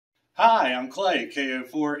Hi, I'm Clay,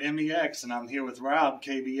 KO4MEX, and I'm here with Rob,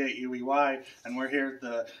 KB8UEY, and we're here at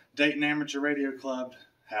the Dayton Amateur Radio Club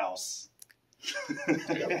house.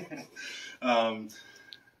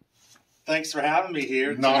 Thanks for having me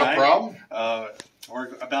here tonight. Not a problem.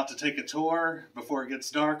 We're about to take a tour. Before it gets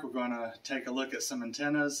dark, we're going to take a look at some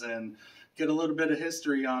antennas and get a little bit of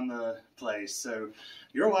history on the place. So,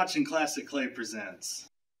 you're watching Classic Clay Presents.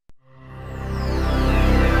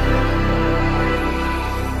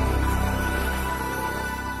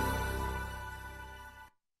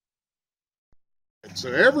 So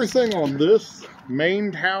everything on this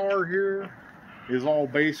main tower here is all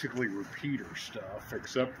basically repeater stuff,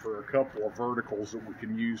 except for a couple of verticals that we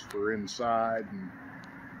can use for inside. And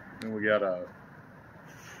then we got a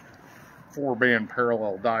 4-band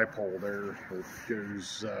parallel dipole there that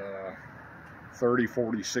goes 30,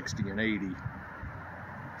 40, 60, and 80.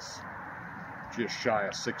 It's just shy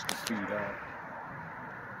of 60 feet up.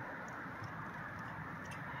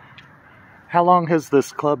 How long has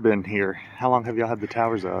this club been here? How long have y'all had the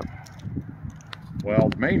towers up? Well,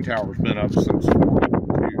 the main tower's been up since World War II.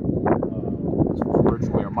 This was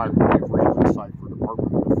originally a microwave radio site for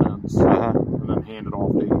Department of Defense, and then handed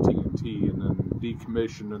off to AT&T, and then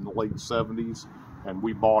decommissioned in the late 70s, and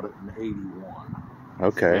we bought it in 81.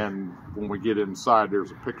 Okay. And when we get inside,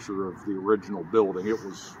 there's a picture of the original building. It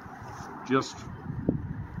was just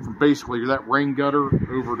from basically that rain gutter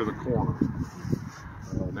over to the corner.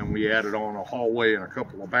 And then we added on a hallway and a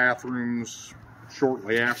couple of bathrooms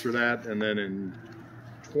shortly after that, and then in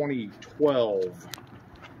 2012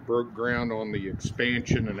 broke ground on the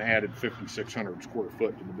expansion and added 5,600 square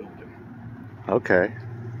foot to the building. Okay.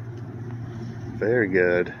 Very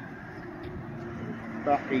good.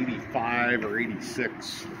 About 85 or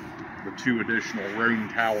 86, the 2 additional rain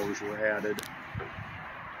towers were added.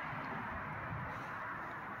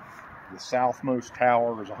 The southmost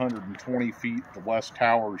tower is 120 feet, the west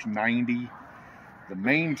tower is 90. The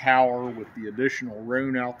main tower with the additional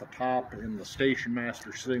roan out the top and the station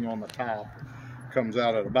master sitting on the top comes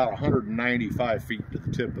out at about 195 feet to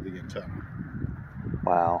the tip of the antenna.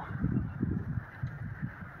 Wow.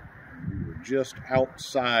 We were just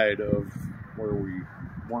outside of where we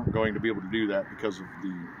weren't going to be able to do that because of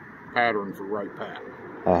the pattern for right path.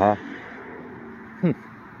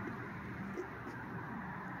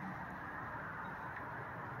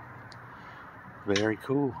 Very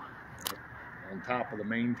cool. On top of the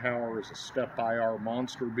main tower is a step IR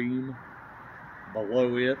monster beam.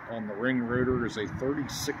 Below it, on the ring rotor, is a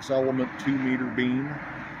 36-element 2-meter beam.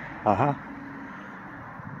 On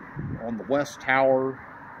the west tower,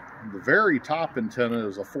 the very top antenna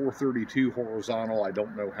is a 432 horizontal. I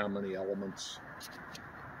don't know how many elements.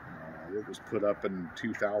 It was put up in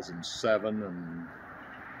 2007, and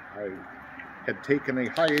I had taken a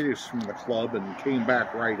hiatus from the club and came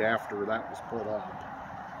back right after that was put up.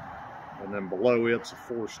 And then below it's a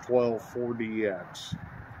Force 12 4DX.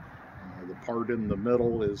 The part in the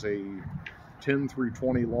middle is a 10 through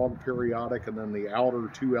 20 log periodic, and then the outer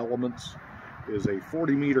 2 elements is a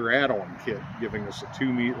 40-meter add-on kit, giving us a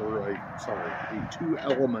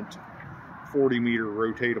 2-element 40-meter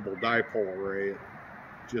rotatable dipole array at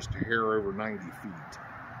just a hair over 90 feet.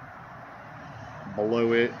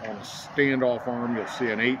 Below it, on a standoff arm, you'll see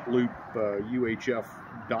an 8-loop UHF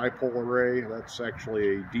dipole array. That's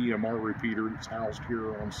actually a DMR repeater that's housed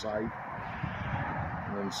here on site.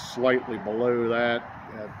 And then slightly below that,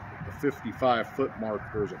 at the 55-foot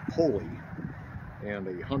mark, there's a pulley and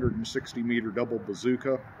a 160-meter double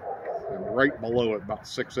bazooka. And right below it, about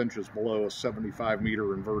 6 inches below, a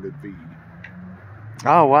 75-meter inverted V.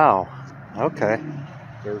 Oh, wow. Okay.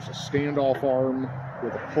 There's a standoff arm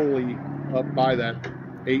with a pulley up by that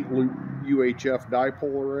 8-loop UHF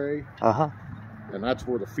dipole array. And that's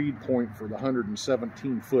where the feed point for the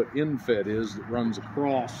 117-foot infed is that runs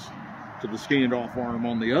across to the standoff arm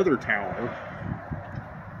on the other tower.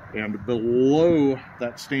 And below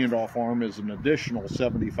that standoff arm is an additional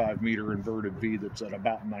 75-meter inverted V that's at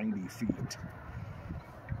about 90 feet.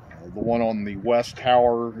 The one on the west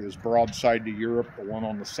tower is broadside to Europe. The one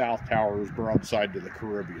on the south tower is broadside to the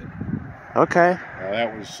Caribbean. Okay.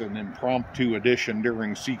 That was an impromptu addition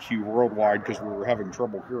during CQ Worldwide because we were having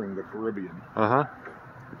trouble hearing the Caribbean. On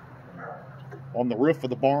the roof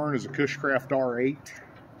of the barn is a Cushcraft R8.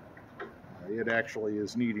 It actually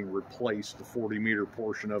is needing replaced. The 40-meter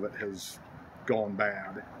portion of it has gone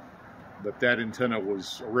bad. But that antenna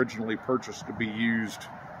was originally purchased to be used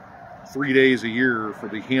 3 days a year for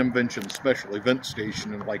the Hamvention Special Event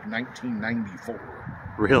Station in like 1994.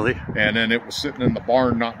 Really? And then it was sitting in the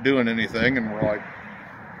barn not doing anything, and we're like,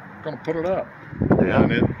 gonna put it up. Yeah.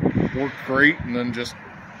 And it worked great, and then just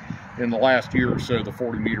in the last year or so, the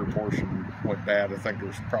 40-meter portion went bad. I think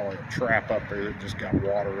there's probably a trap up there that just got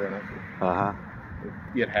water in it. Uh-huh.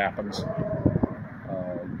 It happens.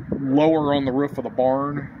 Lower on the roof of the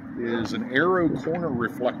barn is an arrow corner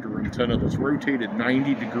reflector antenna that's rotated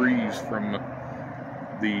 90 degrees from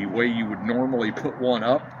the way you would normally put one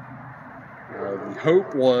up. The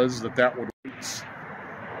hope was that that would work.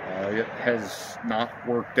 It has not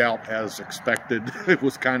worked out as expected. It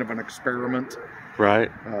was kind of an experiment.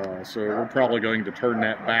 Right. So we're probably going to turn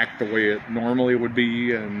that back the way it normally would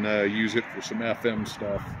be and use it for some FM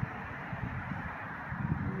stuff.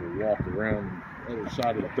 We'll walk around the other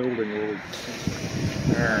side of the building really.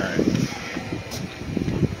 Alright.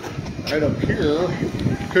 Right up here,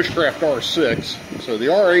 Cushcraft R6. So the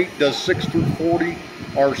R8 does 6 through 40,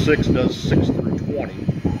 R6 does 6 through 20.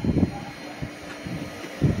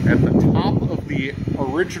 At the top of the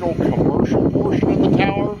original commercial portion of the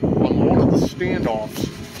tower, on one of the standoffs,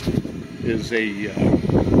 is a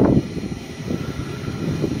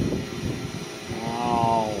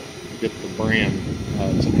I'll get the brand.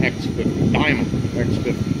 It's an X50, Diamond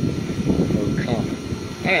X50, or Comet.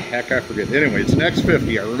 Heck, I forget. Anyway, it's an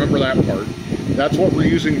X50. I remember that part. That's what we're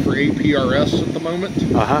using for APRS at the moment.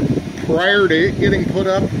 Uh-huh. Prior to it getting put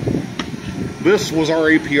up, this was our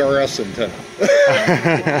APRS antenna.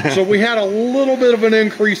 So we had a little bit of an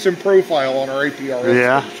increase in profile on our APRS.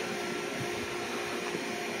 Yeah. Station.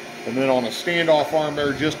 And then on a standoff arm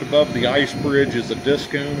there just above the ice bridge is a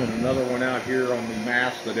disc cone, and another one out here on the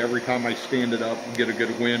mast that every time I stand it up and get a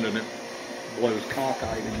good wind and it blows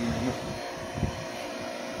cockeyed again.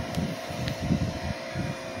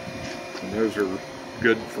 And those are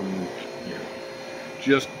good from, you know,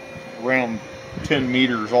 just around 10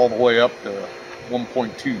 meters all the way up to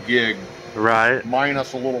 1.2 gig. Right.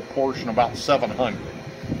 Minus a little portion about 700.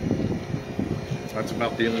 That's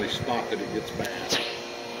about the only spot that it gets bad.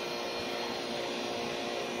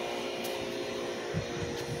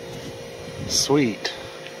 Sweet.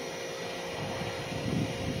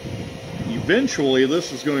 Eventually,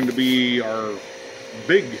 this is going to be our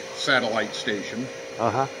big satellite station.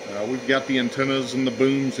 Uh-huh. We've got the antennas and the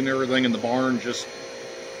booms and everything in the barn. Just,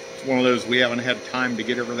 it's one of those we haven't had time to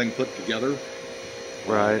get everything put together.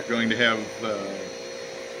 Right. We're going to have the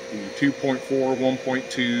 2.4,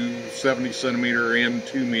 1.2, 70 centimeter, and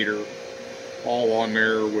 2 meter all on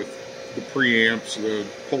there with the preamps, the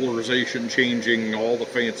polarization changing, all the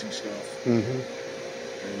fancy stuff. Mm-hmm.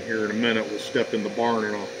 And here in a minute we'll step in the barn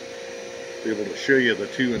and I'll be able to show you the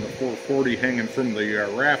 2 and the 440 hanging from the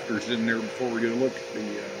rafters in there before we go look at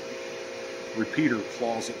the repeater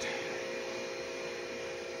closet.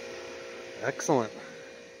 Excellent.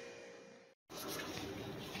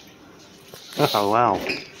 Oh, wow.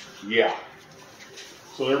 Yeah.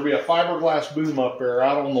 So there'll be a fiberglass boom up there.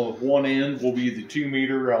 Out on the one end will be the 2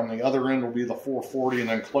 meter, on the other end will be the 440, and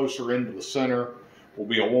then closer into the center will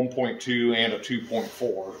be a 1.2 and a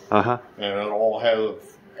 2.4. Uh-huh. And it'll all have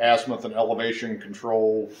azimuth and elevation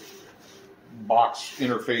control box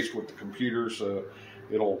interfaced with the computer, so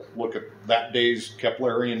it'll look at that day's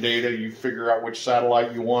Keplerian data. You figure out which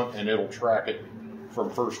satellite you want, and it'll track it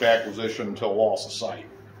from first acquisition until loss of sight.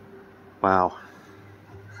 Wow.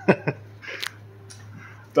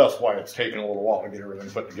 That's why it's taken a little while to get everything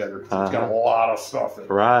put together. It's got a lot of stuff in it.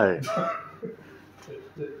 Right. A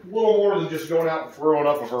little more than just going out and throwing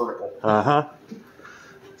up a vertical. Uh-huh.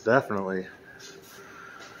 Definitely.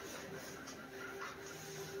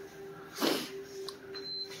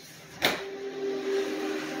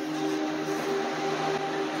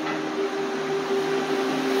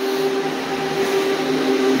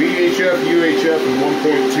 VHF, UHF, and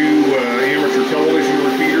 1.2 amateur television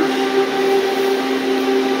repeaters.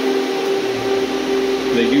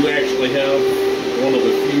 They do actually have one of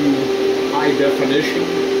the few high-definition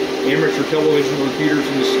amateur television repeaters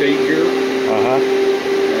in the state here. Uh-huh.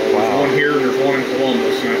 There's Wow. one here and there's one in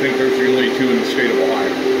Columbus, and I think there's the only 2 in the state of Ohio.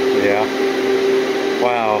 Yeah.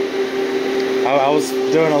 Wow. I was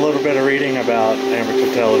doing a little bit of reading about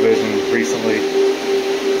amateur television recently.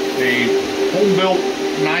 A home-built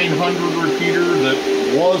 900 repeater that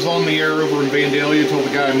was on the air over in Vandalia until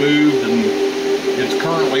the guy moved, and it's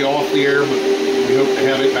currently off the air, but we hope to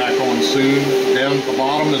have it back on soon. Down at the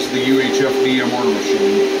bottom is the UHF DMR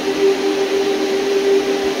machine.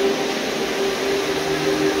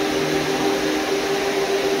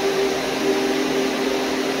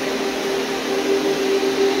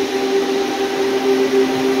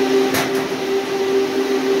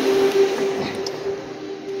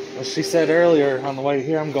 Well, she said earlier on the way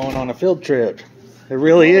here, I'm going on a field trip. It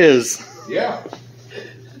really is. Yeah.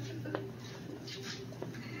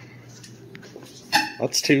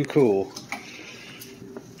 That's too cool.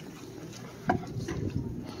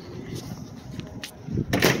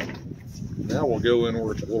 Now we'll go in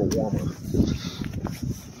where it's a little warmer.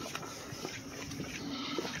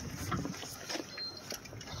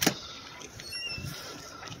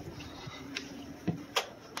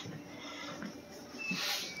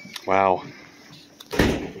 Wow.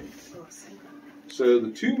 So the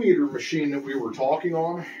 2-meter machine that we were talking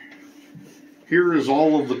on, here is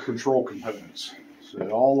all of the control components. So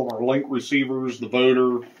all of our link receivers, the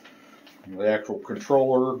voter, the actual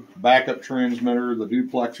controller, backup transmitter, the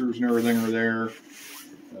duplexers and everything are there.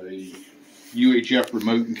 A UHF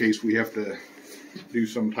remote in case we have to do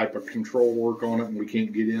some type of control work on it and we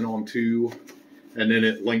can't get in on 2. And then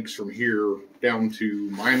it links from here down to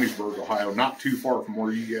Miamisburg, Ohio, not too far from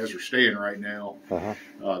where you guys are staying right now,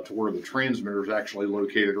 to where the transmitter is actually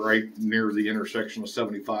located right near the intersection of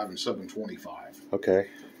 75 and 725. Okay.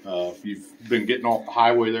 If you've been getting off the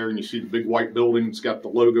highway there and you see the big white building, it's got the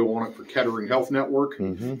logo on it for Kettering Health Network.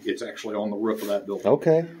 It's actually on the roof of that building.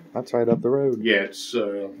 Okay, that's right up the road. Yeah, it's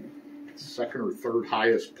second or third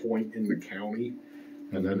highest point in the county,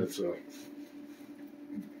 and then it's a, I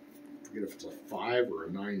forget if it's a 5 or a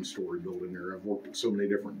 9-story building there. I've worked at so many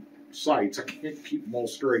different sites, I can't keep them all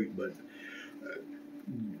straight, but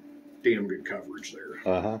damn good coverage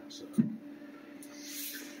there. So.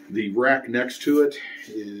 The rack next to it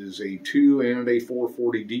is a 2 and a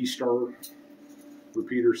 440 D-Star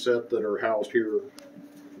repeater set that are housed here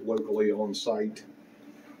locally on site.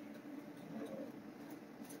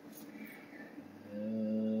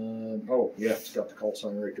 Oh, yeah, it's got the call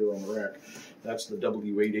sign right there on the rack. That's the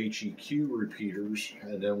W8HEQ repeaters,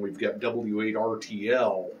 and then we've got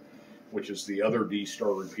W8RTL, which is the other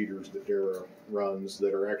D-Star repeaters that Dara runs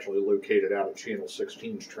that are actually located out at Channel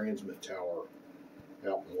 16's transmit tower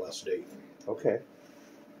out in West Dayton. Okay.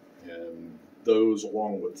 And those,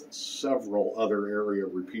 along with several other area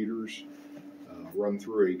repeaters, run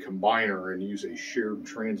through a combiner and use a shared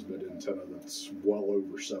transmit antenna that's well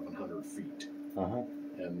over 700 feet.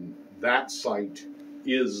 And that site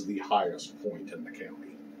is the highest point in the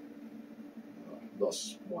county.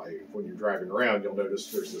 Thus why when you're driving around, you'll notice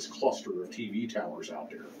there's this cluster of TV towers out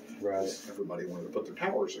there. Right. Everybody wanted to put their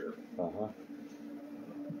towers there.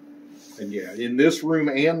 And yeah, in this room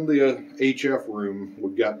and the HF room,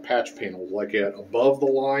 we've got patch panels like that. Above the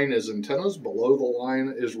line is antennas, below the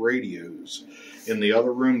line is radios. In the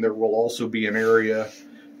other room, there will also be an area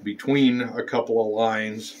between a couple of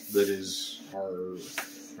lines that is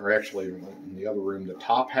or actually in the other room, the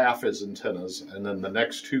top half is antennas, and then the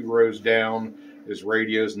next 2 rows down is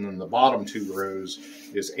radios, and then the bottom 2 rows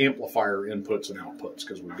is amplifier inputs and outputs,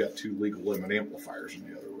 because we've got 2 legal limit amplifiers in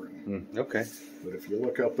the other room. Okay. But if you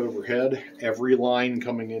look up overhead, every line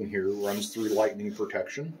coming in here runs through lightning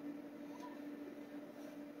protection.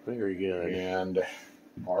 Very good. And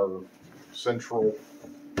our central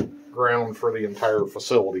ground for the entire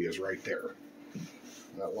facility is right there.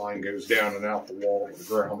 That line goes down and out the wall to the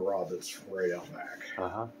ground rod that's right out back.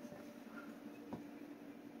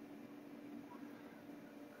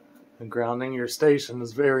 And grounding your station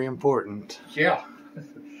is very important. Yeah.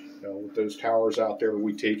 With those towers out there,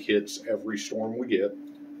 we take hits every storm we get.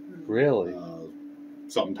 Really?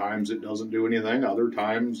 Sometimes it doesn't do anything. Other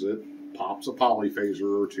times it pops a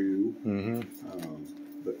polyphaser or 2.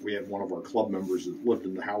 But we had one of our club members that lived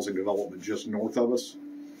in the housing development just north of us.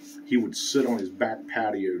 He would sit on his back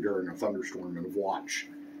patio during a thunderstorm and watch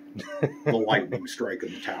the lightning strike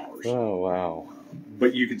in the towers. Oh, wow.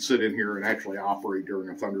 But you could sit in here and actually operate during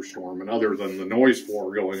a thunderstorm, and other than the noise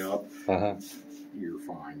floor going up, you're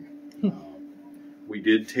fine. We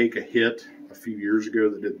did take a hit a few years ago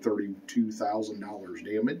that did $32,000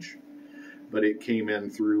 damage, but it came in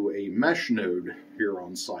through a mesh node here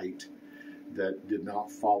on site that did not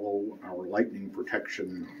follow our lightning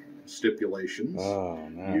protection stipulations.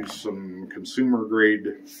 Used some consumer grade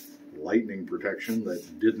lightning protection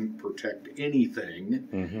that didn't protect anything,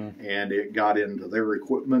 and it got into their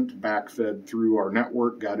equipment, backfed through our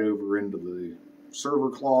network, got over into the server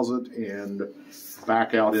closet, and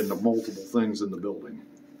back out into multiple things in the building.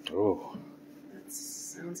 Oh, that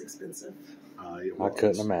sounds expensive. I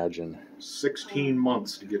couldn't imagine. 16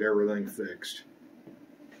 months to get everything fixed.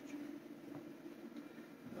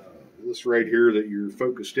 This right here that you're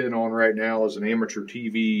focused in on right now is an amateur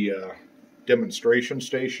TV demonstration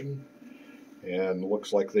station, and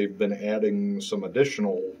looks like they've been adding some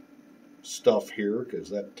additional stuff here because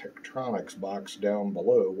that Tektronix box down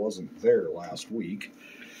below wasn't there last week.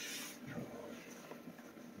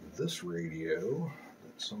 This radio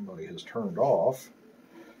that somebody has turned off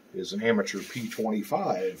is an amateur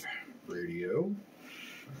P25 radio.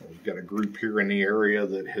 We've got a group here in the area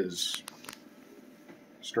that has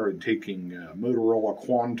started taking Motorola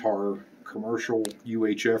Quantar commercial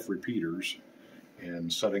UHF repeaters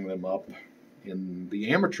and setting them up in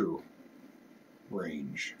the amateur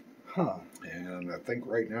range. Huh. And I think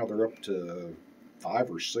right now they're up to 5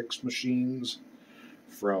 or 6 machines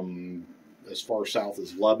from as far south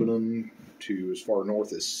as Lebanon to as far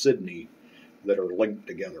north as Sydney that are linked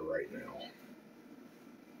together right now.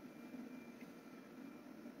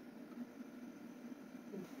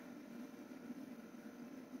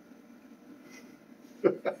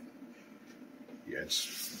 Yeah,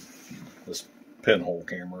 it's this pinhole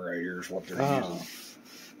camera right here is what they're using.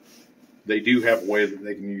 They do have a way that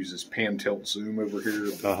they can use this pan tilt zoom over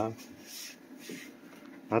here.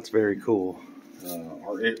 That's very cool.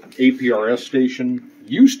 Our APRS station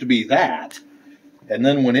used to be that, and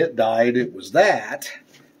then when it died, it was that,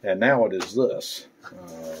 and now it is this.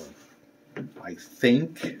 I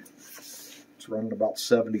think it's running about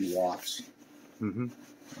 70 watts, and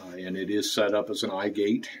it is set up as an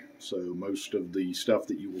iGate, so most of the stuff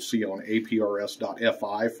that you will see on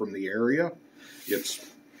APRS.FI from the area,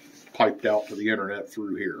 it's piped out to the internet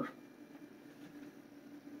through here.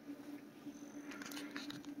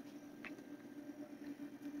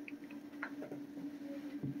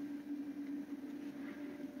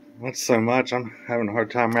 That's so much. I'm having a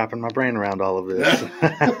hard time wrapping my brain around all of this.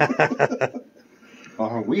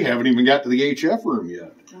 We haven't even got to the HF room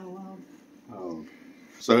yet. Oh, wow.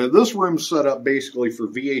 So this room's set up basically for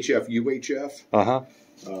VHF, UHF.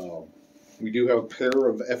 We do have a pair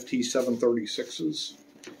of FT736s.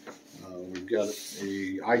 We've got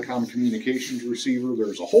a ICOM communications receiver.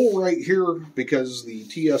 There's a hole right here because the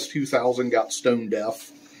TS2000 got stone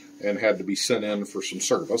deaf and had to be sent in for some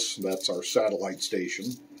service. That's our satellite station.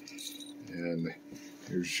 And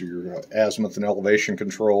here's your azimuth and elevation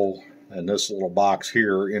control. And this little box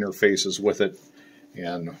here interfaces with it.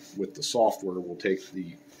 And with the software, we'll take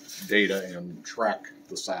the data and track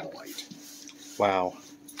the satellite. Wow.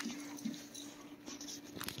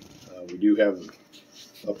 We do have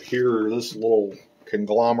up here, this little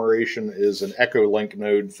conglomeration is an Echolink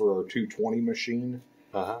node for our 220 machine.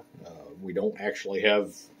 We don't actually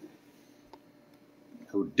have,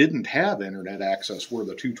 or didn't have internet access where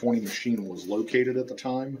the 220 machine was located at the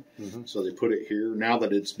time. So they put it here. Now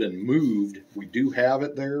that it's been moved, we do have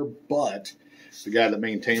it there, but the guy that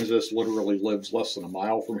maintains this literally lives less than a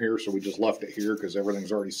mile from here, so we just left it here because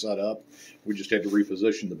everything's already set up. We just had to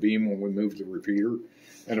reposition the beam when we moved the repeater.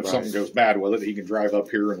 And if something goes bad with it, he can drive up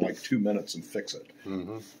here in like 2 minutes and fix it.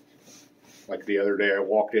 Like the other day, I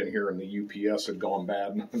walked in here and the UPS had gone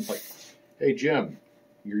bad, and I'm like, "Hey, Jim,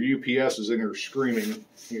 your UPS is in here screaming."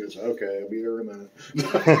 He goes, "Okay, I'll be there in a minute."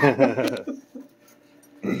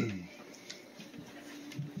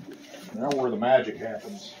 Now where the magic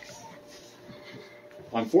happens.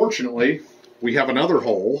 Unfortunately, we have another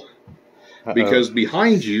hole. Because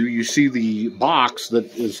behind you, you see the box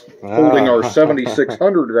that is holding our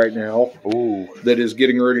 7600 right now. That is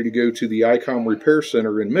getting ready to go to the ICOM Repair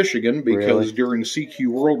Center in Michigan because during CQ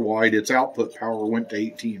Worldwide, its output power went to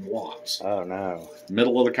 18 watts. Oh, no.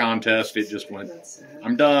 Middle of the contest, it just went,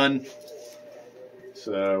 "I'm done."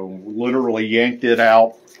 So literally yanked it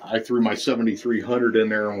out. I threw my 7300 in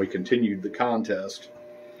there and we continued the contest.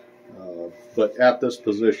 But at this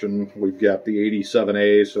position, we've got the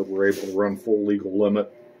 87A, so we're able to run full legal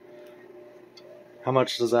limit. How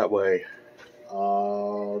much does that weigh?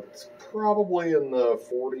 It's probably in the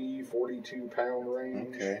 40, 42 pound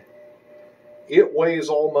range. Okay. It weighs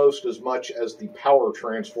almost as much as the power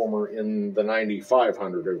transformer in the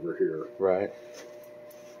 9500 over here. Right.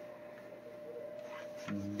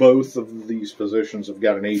 Both of these positions have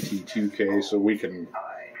got an AT2K, so we can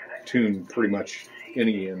tune pretty much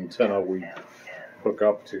any antenna we hook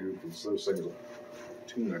up to, because those things will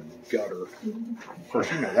tune a gutter. Of course,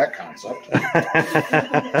 you know that concept.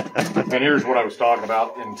 And here's what I was talking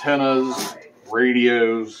about: antennas,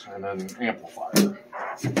 radios, and then amplifier.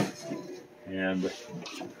 And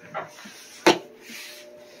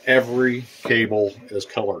every cable is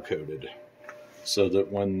color-coded, so that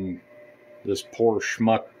when this poor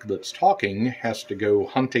schmuck that's talking has to go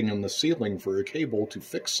hunting in the ceiling for a cable to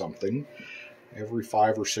fix something, every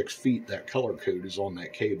 5 or 6 feet, that color code is on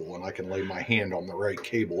that cable, and I can lay my hand on the right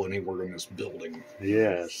cable anywhere in this building.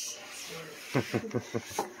 Yes.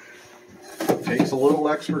 It takes a little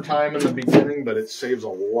extra time in the beginning, but it saves a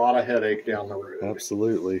lot of headache down the road.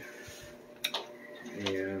 Absolutely.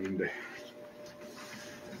 And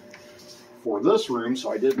for this room,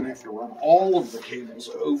 so I didn't have to run all of the cables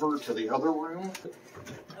over to the other room.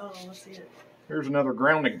 Oh, let's see it. Here's another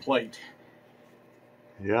grounding plate.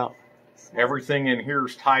 Yeah. Everything in here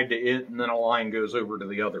is tied to it, and then a line goes over to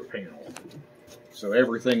the other panel. So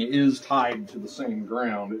everything is tied to the same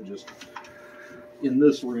ground. It just, in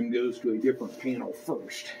this room, goes to a different panel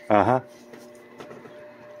first. Uh-huh.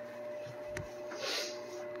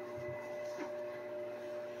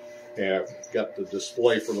 Yeah, I've got the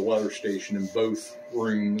display for the weather station in both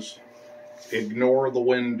rooms. Ignore the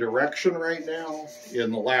wind direction right now.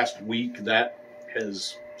 In the last week, that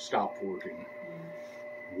has stopped working.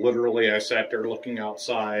 Literally, I sat there looking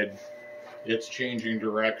outside. It's changing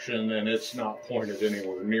direction, and it's not pointed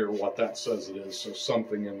anywhere near what that says it is, so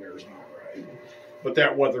something in there is not right. But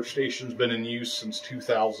that weather station's been in use since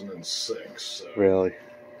 2006. So Really?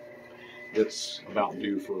 it's about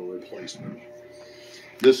due for a replacement.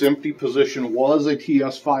 This empty position was a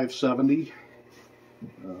TS570.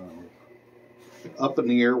 Up in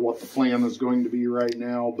the air what the plan is going to be right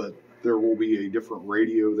now, but there will be a different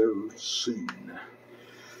radio there soon.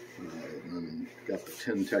 And then got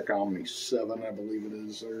the Tech Omni 7, I believe it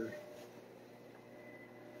is there.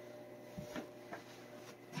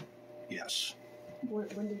 Yes.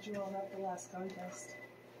 When did you all have the last contest?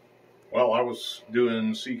 Well, I was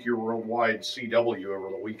doing CQ Worldwide CW over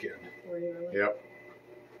the weekend. Were you really? Yep.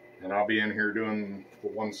 And I'll be in here doing the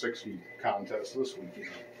 160 contest this weekend.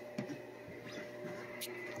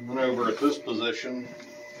 And then over at this position,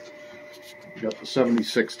 got the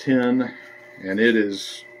 7610, and it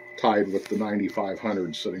is tied with the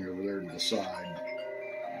 9500 sitting over there to the side.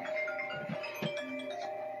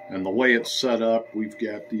 And the way it's set up, we've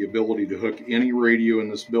got the ability to hook any radio in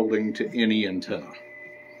this building to any antenna.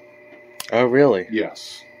 Oh, really?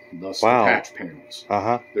 Yes. Thus Wow. the patch panels.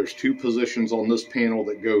 Uh-huh. There's two positions on this panel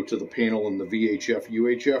that go to the panel in the VHF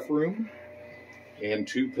UHF room, and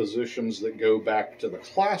two positions that go back to the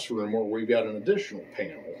classroom where we've got an additional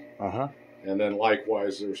panel. Uh-huh. And then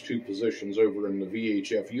likewise, there's two positions over in the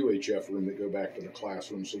VHF UHF room that go back to the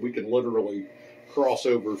classroom. So we can literally cross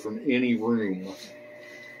over from any room.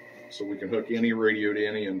 So we can hook any radio to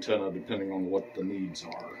any antenna depending on what the needs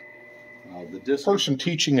are. The person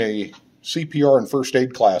teaching a CPR and first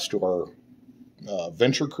aid class to our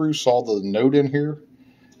venture crew saw the note in here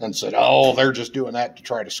and said, oh, they're just doing that to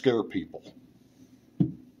try to scare people.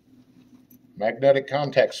 Magnetic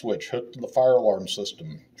contact switch hooked to the fire alarm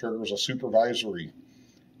system, triggers a supervisory.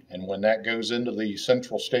 And when that goes into the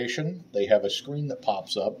central station, they have a screen that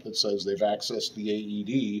pops up that says they've accessed the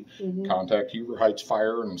AED, contact Huber Heights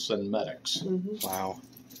Fire, and send medics. Wow.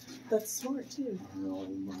 That's smart too. Well,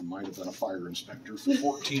 I might have been a fire inspector for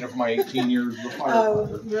 14 of my 18 years as a Oh,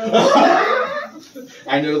 firefighter. really?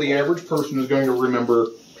 I know the average person is going to remember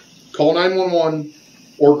call 911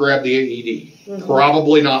 or grab the AED.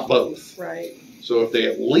 Probably not both. Right. So if they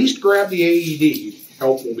at least grab the AED,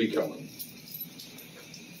 help will be coming.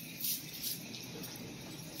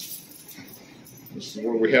 This is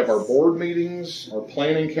where we have our board meetings, our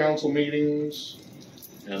planning council meetings,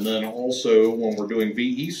 and then also when we're doing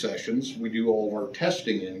VE sessions, we do all of our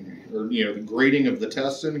testing in, or the grading of the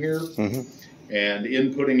tests in here, and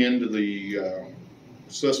inputting into the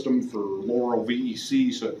system for Laurel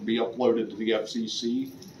VEC so it can be uploaded to the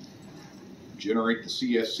FCC. Generate the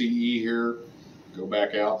CSCE here, go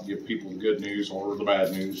back out and give people the good news or the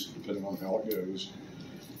bad news, depending on how it goes.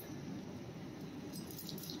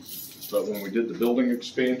 But when we did the building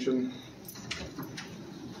expansion,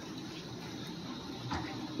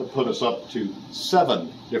 it put us up to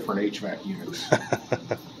 7 different HVAC units.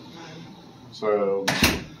 So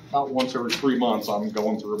about once every 3 months, I'm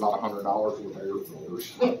going through about $100 worth of air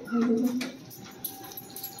filters.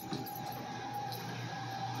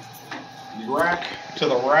 The rack to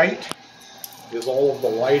the right is all of the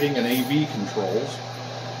lighting and AV controls.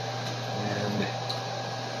 And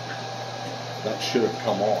that should have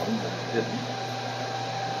come on, but it didn't.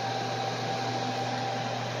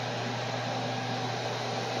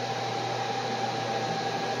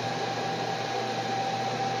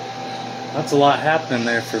 That's a lot happening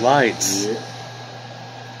there for lights. Yeah.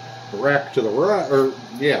 The rack to the right,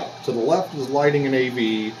 to the left is lighting and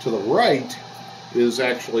AV. To the right is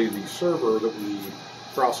actually the server that we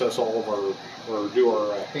process all of our, or do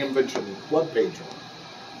our Hamvention web page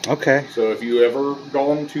on. Okay. So if you ever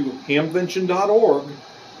gone to hamvention.org,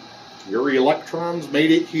 your electrons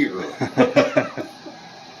made it here.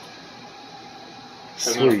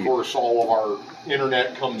 And then, of course, all of our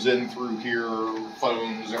internet comes in through here,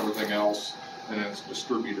 phones, everything else, and it's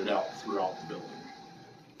distributed out throughout the building.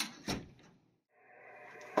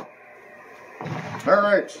 All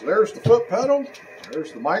right, so there's the foot pedal.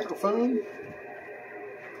 There's the microphone.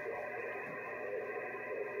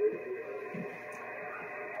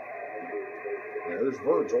 There's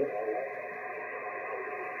Virgil.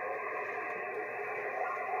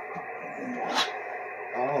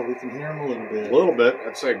 Oh, can hear him a little bit. A little bit.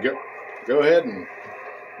 I'd say go ahead and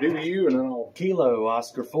do you, and then I'll... Kilo,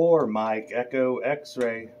 Oscar 4, Mike, Echo,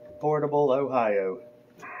 X-Ray, Portable, Ohio.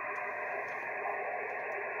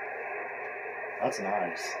 That's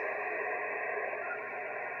nice.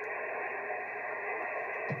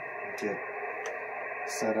 Get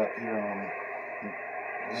set up here on...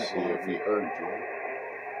 See if he heard you.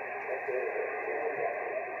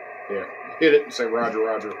 Yeah, hit it and say Roger,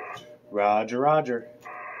 Roger. Roger, Roger.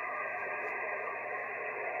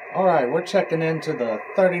 All right, we're checking into the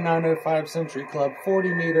 3905 Century Club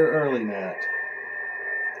 40-meter early net.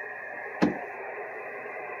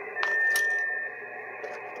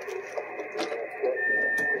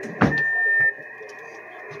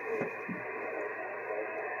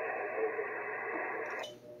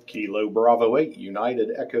 Kilo Bravo 8,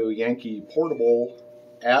 United Echo Yankee Portable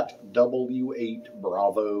at W8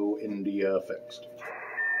 Bravo India fixed.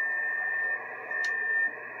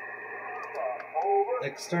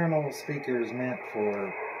 External speakers meant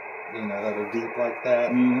for, you know, that are deep like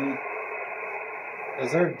that. Mm-hmm.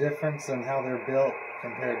 Is there a difference in how they're built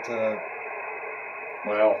compared to...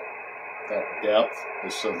 Well, that depth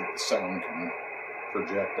is so that the sound can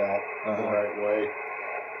project out the right way.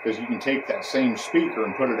 Because you can take that same speaker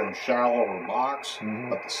and put it in a shallower box,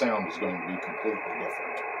 but the sound is going to be completely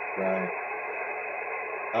different. Right.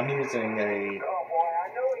 I'm using a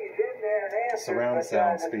surround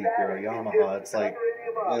sound speaker, a Yamaha. It's like,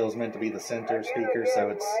 it was meant to be the center speaker, so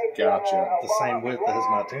it's the same width as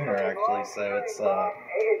my tuner, actually. So it's,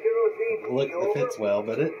 it fits well,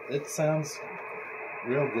 but it sounds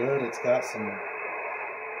real good. It's got some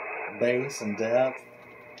bass and depth.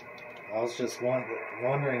 I was just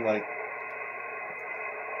wondering, like,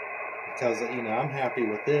 because, you know, I'm happy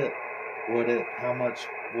with it. How much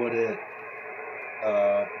would it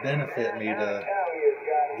benefit me to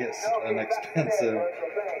get an expensive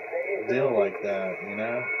deal like that, you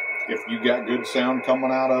know? If you got good sound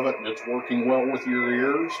coming out of it and it's working well with your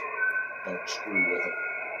ears, don't screw with it.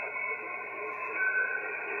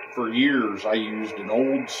 For years, I used an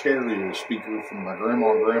old stereo speaker from my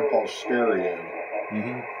grandma and grandpa's stereo.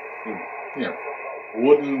 You know,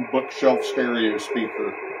 wooden bookshelf stereo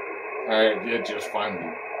speaker. It just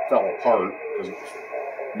finally fell apart because it was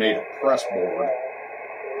made of press board.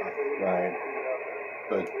 Right.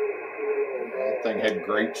 But that thing had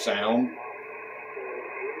great sound.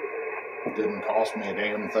 It didn't cost me a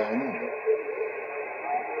damn thing.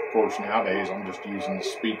 Of course, nowadays I'm just using the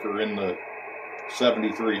speaker in the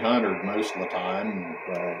 7300 most of the time.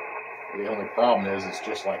 Right. The only problem is it's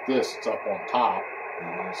just like this. It's up on top.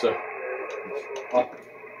 So I'll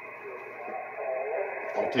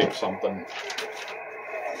take something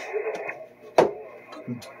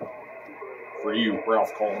for you,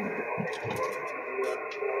 Ralph Colin.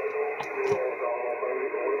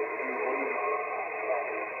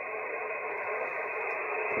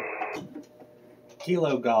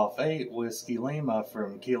 Kilo Golf 8, Whiskey Lima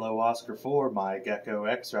from Kilo Oscar 4, Mike Echo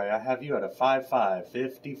X-Ray. I have you at a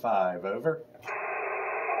 5555, over.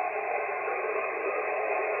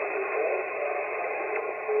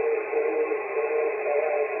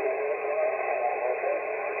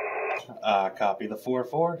 Copy the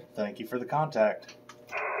 4-4. Thank you for the contact.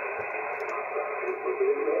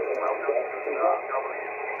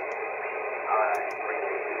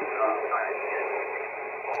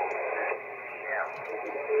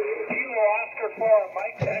 Kilo Oscar 4,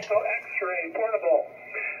 Mike Echo X-Ray Portable.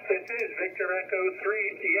 This is Victor Echo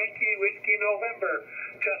 3, Yankee Whiskey November.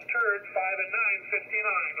 Just heard 5 and 9,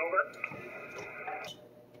 59, over.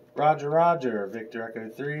 Roger, Roger. Victor Echo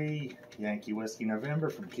 3, Yankee Whiskey November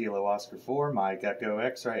from Kilo Oscar 4, Mike Echo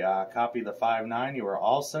X-Ray. Copy the 5-9. You are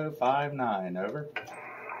also 5-9, over.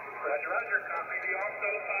 Roger, Roger. Copy the also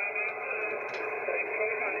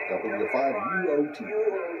 5-9.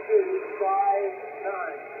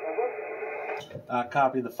 W5UOT.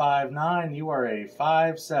 Copy the 5-9. You are a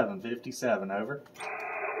 5757, over.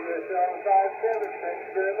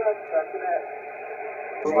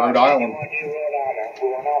 Rhode Island.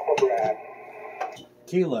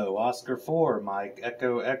 Kilo Oscar 4, Mike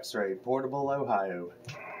Echo X-Ray, Portable, Ohio.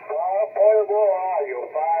 Portable, Ohio,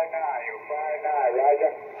 5-9,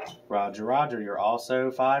 Roger. Roger, Roger. You're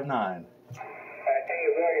also 5-9. Thank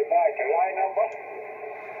you very much. Line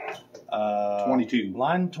number? 22.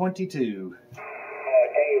 Line 22. Thank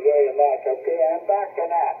you very much. Okay, I'm back to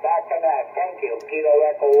that. Thank you. Kilo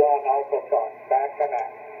Echo 1, Alpha Front. Back to that.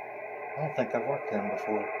 I don't think I've worked him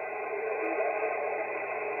before.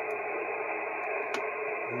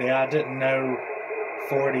 Yeah, I didn't know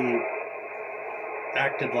 40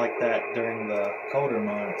 acted like that during the colder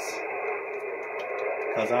months.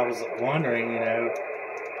 Because I was wondering, you know,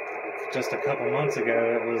 just a couple months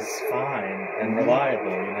ago, it was fine and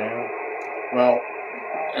reliable, you know? Well,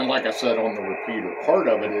 and like I said on the repeater, part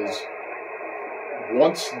of it is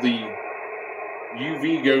once the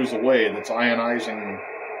UV goes away that's ionizing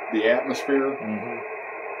the atmosphere,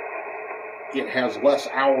 it has less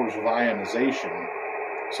hours of ionization,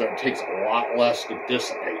 so it takes a lot less to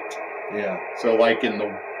dissipate. Yeah. So like in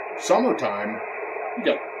the summertime, you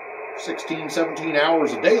got 16, 17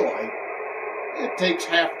 hours of daylight. It takes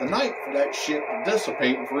half the night for that shit to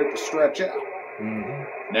dissipate and for it to stretch out.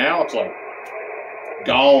 Now it's like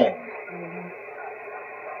gone.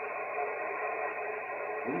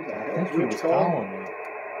 I think he was calling me.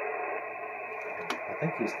 I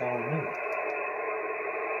think he was calling me.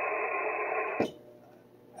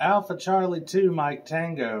 Alpha Charlie 2, Mike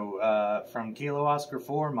Tango, from Kilo Oscar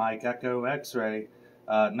 4, Mike Echo X-Ray.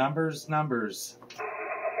 Numbers.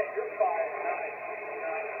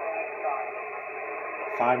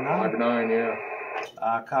 5-9? Yeah.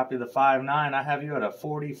 Copy the 5-9. I have you at a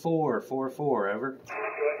 44-44, over.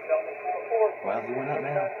 Well, he went up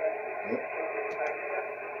now. Yep.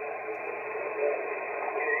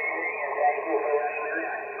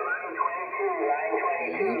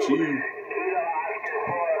 That's you.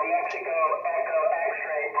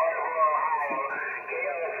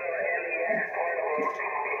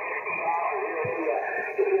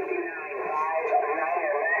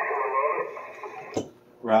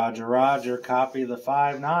 Roger, roger. Copy the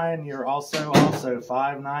 5-9. You're also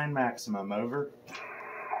 5-9 maximum, over.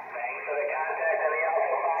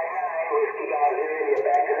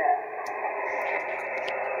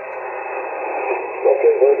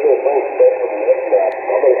 Okay, Virgil, thanks, Beck, for the dispatch.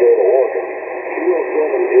 I'm going to go to Oregon.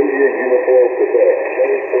 207 India Uniform Quebec,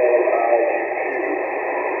 K7IUQ,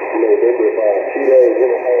 November 5, Kilo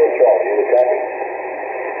Uniform Charlie. You copy?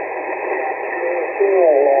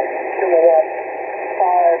 Kilowatt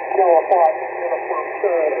 5, Kilowatt Uniform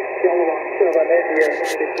Kilowatt 7 India.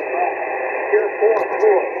 Here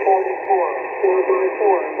 44,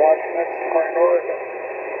 4x4 in Washington, Oregon.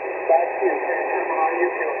 Back to you,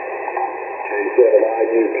 K7IUQ.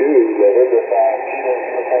 K7IUQ, November 5, Kilo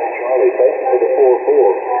Uniform Charlie. Thank you for the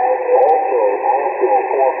 4-4. Also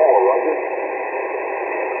 4-4, Roger.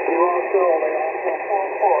 You also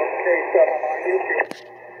 4-4, K7IUQ.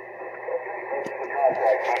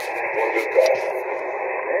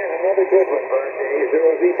 And another good one,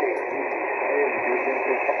 A0ZT.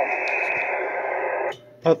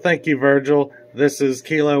 Oh, thank you, Virgil. This is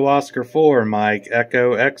Kilo Oscar 4, Mike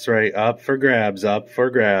Echo X-Ray. Up for grabs, up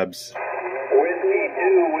for grabs.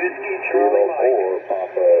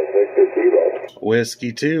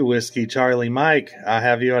 Whiskey 2, Whiskey Charlie Mike. I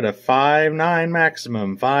have you at a 5-9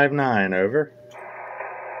 maximum. 5-9, over.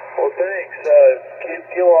 Well, thanks.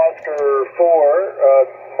 Kilo Oscar 4,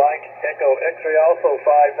 Mike Echo X-Ray, also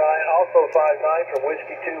 5-9. Also 5-9 from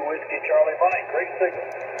Whiskey 2, Whiskey Charlie Mike. Great signal.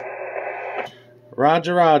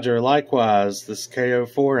 Roger, roger. Likewise, this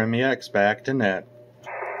KO4MEX back to net.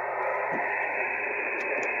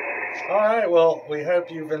 All right, well, we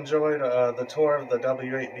hope you've enjoyed the tour of the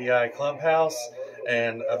W8BI Clubhouse,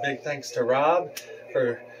 and a big thanks to Rob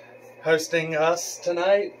for hosting us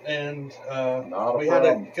tonight, and we had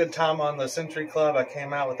a good time on the Century Club. I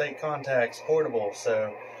came out with 8 contacts portable,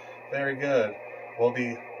 so very good. We'll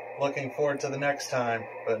be looking forward to the next time,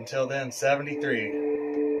 but until then, 73.